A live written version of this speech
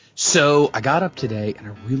So I got up today and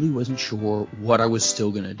I really wasn't sure what I was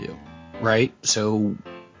still going to do, right? So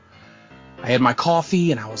I had my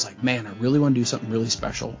coffee and I was like, man, I really want to do something really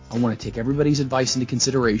special. I want to take everybody's advice into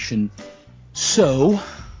consideration. So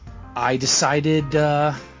I decided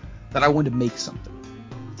that I wanted to make something.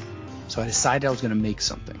 So I decided I was going to make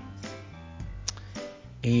something.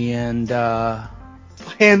 And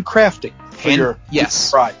handcrafting for your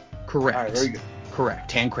yes, bride. Correct. All right, very good. Correct,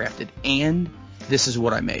 handcrafted. And this is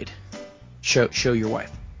what I made. Show your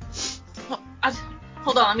wife.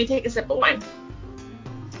 Hold on, let me take a sip of wine.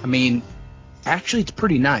 I mean, actually, it's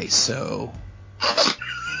pretty nice. So.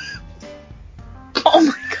 Oh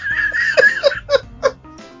my god.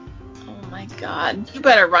 Oh my god. You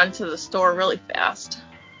better run to the store really fast.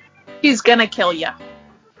 He's gonna kill you.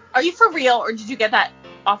 Are you for real, or did you get that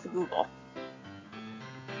off of Google?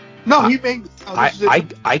 No, he made.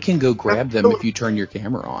 I can go grab them if you turn your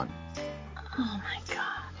camera on. Oh my god.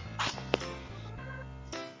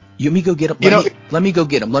 Let me go get them. Let me go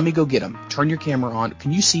get them. Let me go get them. Turn your camera on.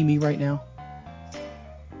 Can you see me right now?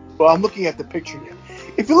 Well, I'm looking at the picture here.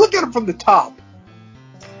 If you look at it from the top,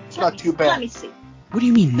 it's not too bad. Let me see. What do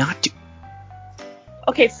you mean not to?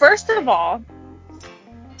 Okay, first of all.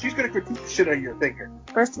 She's gonna critique the shit out of your thing here.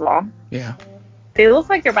 First of all. Yeah. They look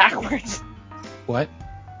like they're backwards. What?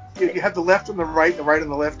 You have the left and the right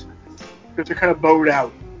and the left. Because they're kind of bowed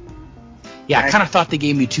out. Yeah, I kind of thought they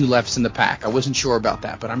gave me two lefts in the pack. I wasn't sure about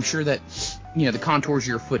that, but I'm sure that, the contours of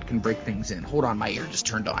your foot can break things in. Hold on, my ear just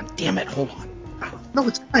turned on. Damn it, hold on. No,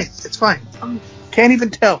 it's fine. It's fine. Can't even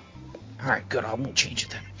tell. All right, good. I won't change it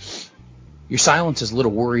then. Your silence is a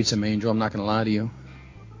little worrisome, Angel. I'm not going to lie to you.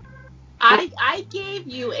 I gave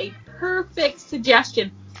you a perfect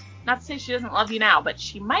suggestion. Not to say she doesn't love you now, but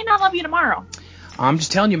she might not love you tomorrow. I'm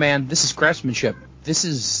just telling you, man, this is craftsmanship.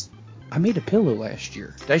 I made a pillow last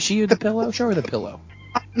year. Did I show you the pillow? Show her the pillow.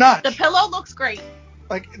 Not. The pillow looks great.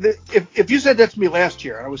 Like, if you said that to me last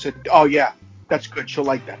year, I would have said, oh, yeah, that's good. She'll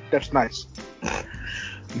like that. That's nice.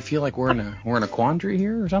 You feel like we're in a quandary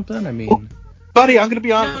here or something? I mean... Buddy, I'm going to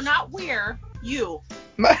be honest. No, not we're. You.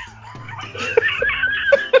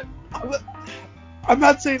 I'm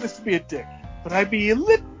not saying this to be a dick, but I'd be a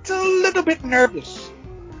little bit nervous.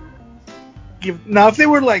 Now, if they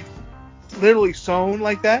were, like, literally sewn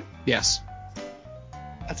like that... Yes.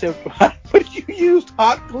 I'd say, but you used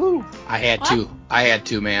hot glue. I had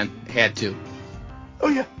to, man. Had to. Oh,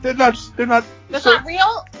 yeah. They're not... That's not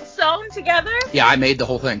real? Sewn together? Yeah, I made the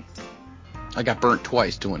whole thing. I got burnt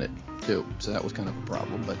twice doing it, too. So that was kind of a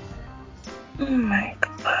problem, but... Oh, my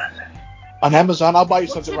God. On Amazon, I'll buy you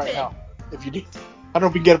something right now. If you need. I don't know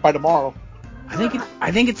if we can get it by tomorrow.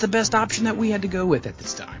 I think it's the best option that we had to go with at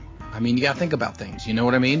this time. I mean, you got to think about things. You know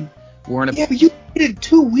what I mean? Yeah, but you did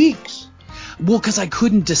 2 weeks. Well, because I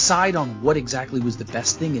couldn't decide on what exactly was the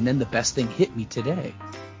best thing, and then the best thing hit me today.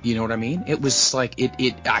 You know what I mean? It was like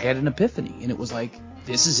I had an epiphany, and it was like,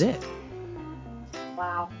 this is it.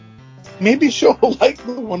 Wow. Maybe she'll like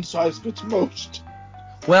the one size fits most.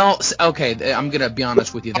 Well, okay, I'm gonna be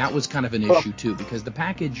honest with you. That was kind of an issue too, because the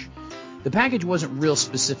package wasn't real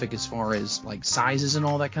specific as far as like sizes and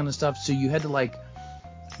all that kind of stuff. So you had to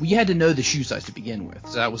know the shoe size to begin with.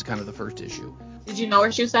 So that was kind of the first issue. Did you know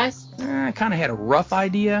her shoe size? I kind of had a rough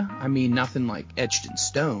idea. I mean, nothing like etched in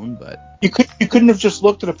stone, but you couldn't have just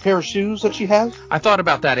looked at a pair of shoes that she has? I thought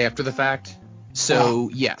about that after the fact. So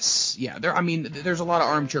yes, yeah. There's a lot of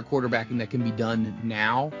armchair quarterbacking that can be done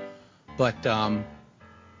now, but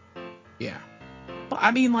yeah. But I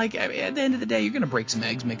mean, like at the end of the day, you're gonna break some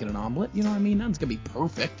eggs making an omelet. You know what I mean? Nothing's gonna be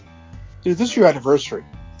perfect. Dude, this is your anniversary.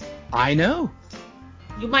 I know.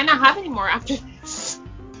 You might not have any more after this.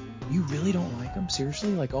 You really don't like them?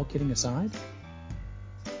 Seriously? Like, all kidding aside?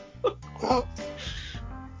 Well,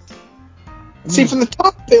 see, from the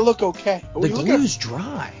top, they look okay. The glue's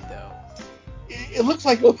dry, though. It looks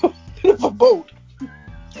like a bit of a boat.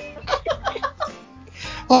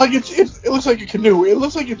 Like it looks like a canoe. It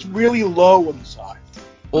looks like it's really low on the side.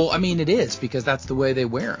 Well, I mean, it is, because that's the way they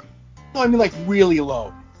wear them. No, I mean, like, really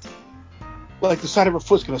low. Like, the side of her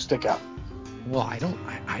foot's going to stick out. Well, I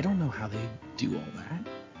don't know how they do all that.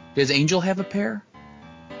 Does Angel have a pair?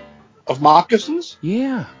 Of moccasins?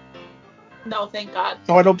 Yeah. No, thank God.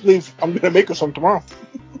 No, I don't believe I'm going to make her some tomorrow.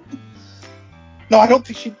 No, I don't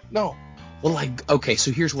think she... No. Well, okay,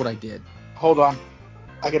 so here's what I did. Hold on.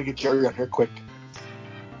 I got to get Jerry on here quick.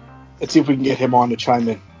 Let's see if we can get him on to chime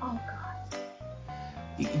in. Oh, God.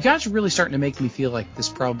 You guys are really starting to make me feel like this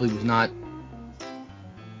probably was not,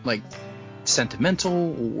 like,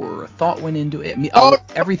 sentimental or a thought went into it. I mean,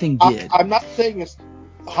 everything did. I'm not saying it's...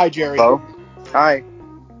 Hi, Jerry. Hello? Hi.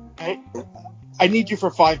 I need you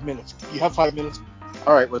for 5 minutes. You have 5 minutes?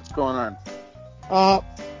 All right, what's going on?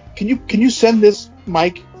 Can you send this,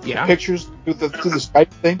 Mike, Yeah. the pictures through the Skype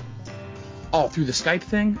thing? Oh, through the Skype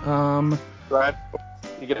thing? Do I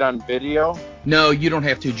have to get it on video? No, you don't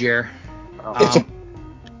have to, Jer. Oh. It's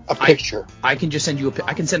a picture. I can just send you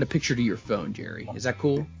I can send a picture to your phone, Jerry. Is that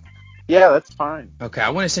cool? Yeah, that's fine. Okay, I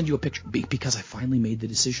want to send you a picture because I finally made the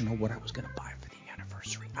decision on what I was going to buy for the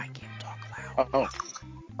anniversary. I can't talk loud.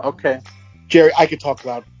 Oh, okay. Jerry, I can talk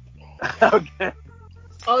loud. Okay.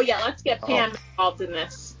 Oh yeah, let's get Pam involved in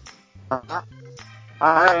this.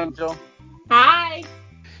 Hi, Angel. Hi.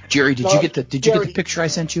 Jerry, did you get the picture I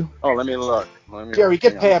sent you? Oh, let me look. Jerry,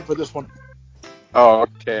 get Pam for this one. Oh,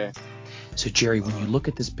 okay. So, Jerry, when you look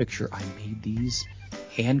at this picture, I made these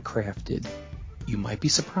handcrafted. You might be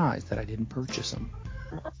surprised that I didn't purchase them.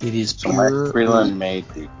 It is pure. Freland made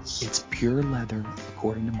these. It's pure leather,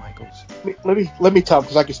 according to Michael's. Let me tell him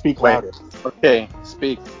because I can speak louder. Okay,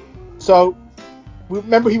 speak. So,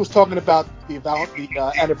 remember he was talking about the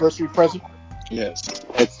anniversary present, Yes.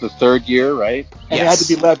 It's the 3rd year, right? and it had to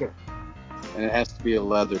be leather. And it has to be a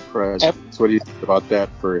leather present. So what do you think about that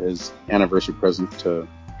for his anniversary present to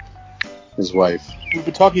his wife? We've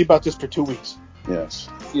been talking about this for 2 weeks. Yes.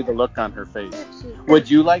 See the look on her face. Would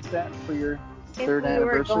you like that for your 3rd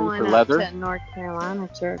anniversary for leather? To North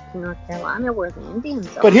Carolina, where the Indians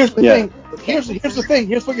are. But here's the thing. Here's the thing.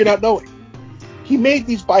 Here's what you're not knowing. He made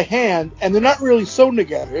these by hand, and they're not really sewn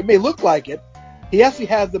together. It may look like it. He actually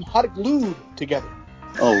has them hot glued together.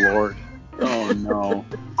 Oh, Lord. Oh, no.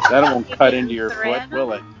 That won't cut into your foot,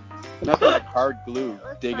 will it? Nothing like hard glue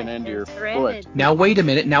digging into your foot. Now, wait a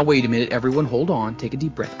minute. Everyone, hold on. Take a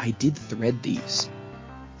deep breath. I did thread these.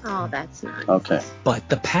 Oh, that's nice. Okay. But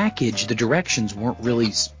the package, the directions weren't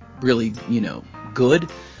really, good.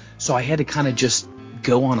 So I had to kind of just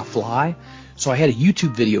go on a fly. So I had a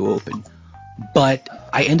YouTube video open. But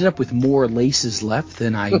I ended up with more laces left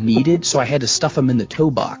than I needed, so I had to stuff them in the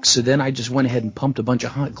toe box. So then I just went ahead and pumped a bunch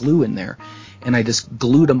of hot glue in there, and I just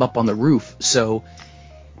glued them up on the roof. So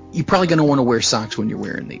you're probably going to want to wear socks when you're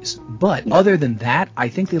wearing these. But other than that, I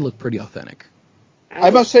think they look pretty authentic.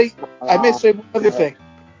 I may say one other thing.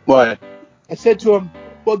 What? I said to him,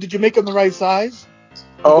 well, did you make them the right size?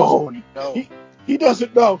 Oh, no. He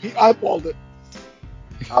doesn't know. He eyeballed it.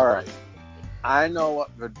 All right. I know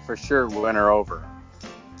what would for sure win her over.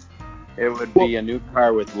 It would be a new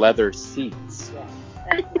car with leather seats.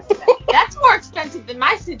 That's more expensive than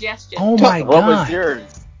my suggestion. Oh, my God. What was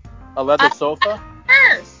yours? A leather sofa?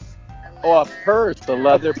 Purse. Oh, a purse. A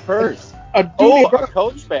leather purse. A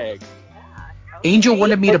coach bag. Angel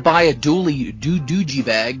wanted me to buy a doogie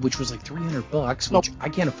bag, which was like $300, which I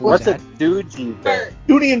can't afford. What's that. a doogie bag?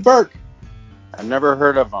 Dooney and Burke. I've never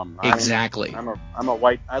heard of them. Exactly.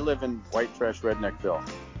 I live in white trash redneckville.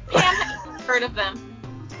 Pam has heard of them.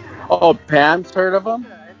 Oh, Pam's heard of them?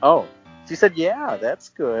 Oh, she said, yeah, that's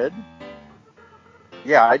good.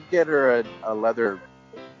 Yeah, I'd get her a leather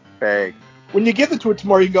bag. When you give it to her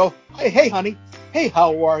tomorrow, you can go, hey, honey. Hey,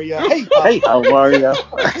 how are you? Hey, how are you?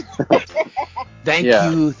 Thank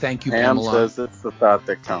you, Pam Pamela. says it's the thought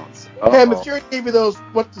that counts. Pam, if Jerry gave you those,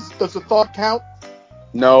 does the thought count?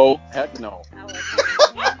 No, heck no.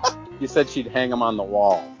 You said she'd hang them on the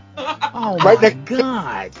wall. Oh, Right my next-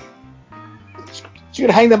 God. She's going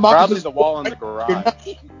to hang them up. Probably the wall in the garage.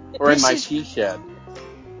 Or in my tea shed.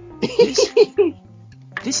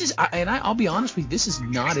 This is, and I'll be honest with you, this is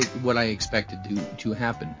not what I expected to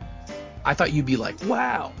happen. I thought you'd be like,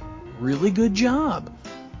 wow, really good job.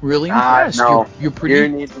 Really impressed. No. You're pretty. You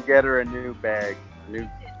need to get her a new bag.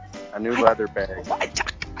 A new leather bag.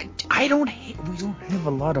 We don't have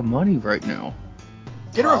a lot of money right now.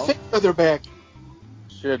 Get her a fake leather bag.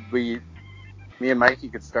 Me and Mikey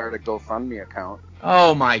could start a GoFundMe account.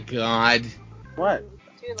 Oh my God. What?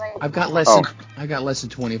 I've got less than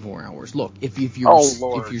 24 hours. Look, if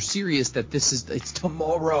you're serious that it's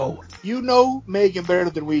tomorrow. You know Megan better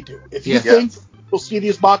than we do. If you think we'll see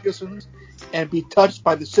these moccasins and be touched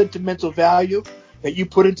by the sentimental value that you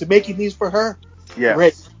put into making these for her,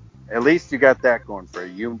 great. At least you got that going for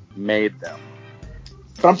you. You made them.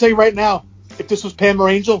 But I'm telling you right now, if this was Pam or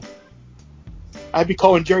Angel, I'd be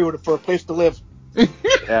calling Jerry for a place to live.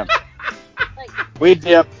 Yeah. We'd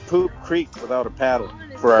be up Poop Creek without a paddle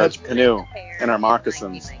for our canoe and our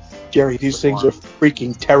moccasins. Jerry, these things are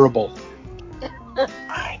freaking terrible.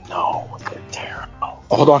 I know, they're terrible.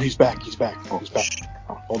 Oh, hold on, he's back. Oh,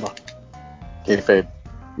 hold on. Kayfabe.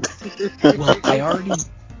 Well, I already...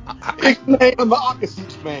 I'm the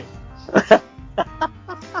moccasins, man.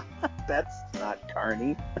 That's not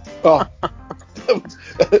Carney. Oh,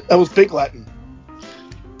 that was Big Latin.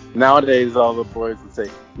 Nowadays, all the boys would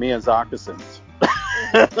say, me and Zoccasins.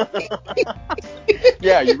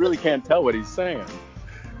 Yeah, you really can't tell what he's saying.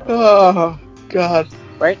 Oh, God.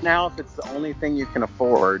 Right now, if it's the only thing you can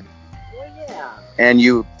afford, Well, yeah. and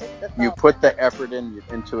you You put the effort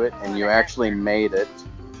into it, and you actually made it,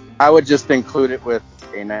 I would just include it with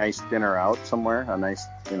a nice dinner out somewhere, a nice,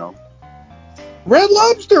 Red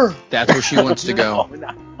Lobster. That's where she wants to go. No.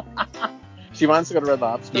 She wants to go to Red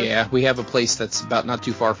Lobster? Yeah, we have a place that's about not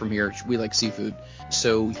too far from here. We like seafood.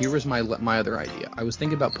 So here was my other idea. I was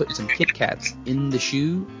thinking about putting some Kit Kats in the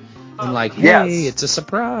shoe and like, hey, Yes. it's a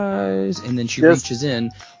surprise. And then she Just- reaches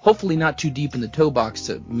in, hopefully not too deep in the toe box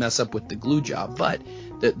to mess up with the glue job, but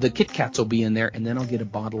the Kit Kats will be in there, and then I'll get a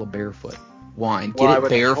bottle of Barefoot wine. Well, I Get it would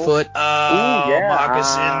barefoot. hope- Oh, Ooh, yeah.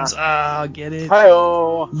 moccasins. Get it.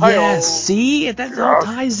 Hi-oh. Yes, see? That all Yes.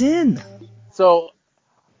 ties in. So,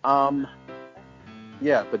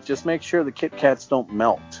 yeah, but just make sure the Kit Kats don't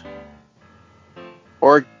melt.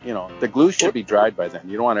 Or, the glue should be dried by then.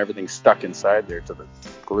 You don't want everything stuck inside there to the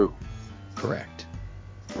glue. Correct.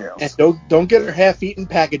 Yeah. And don't get her half-eaten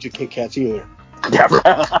package of Kit Kats either.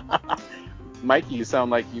 Mikey, you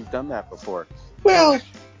sound like you've done that before. Well,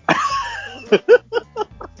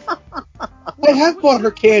 I have bought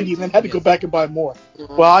her candy and then had to go back and buy more.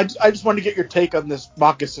 Well, I just wanted to get your take on this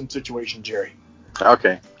moccasin situation, Jerry.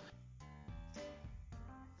 Okay.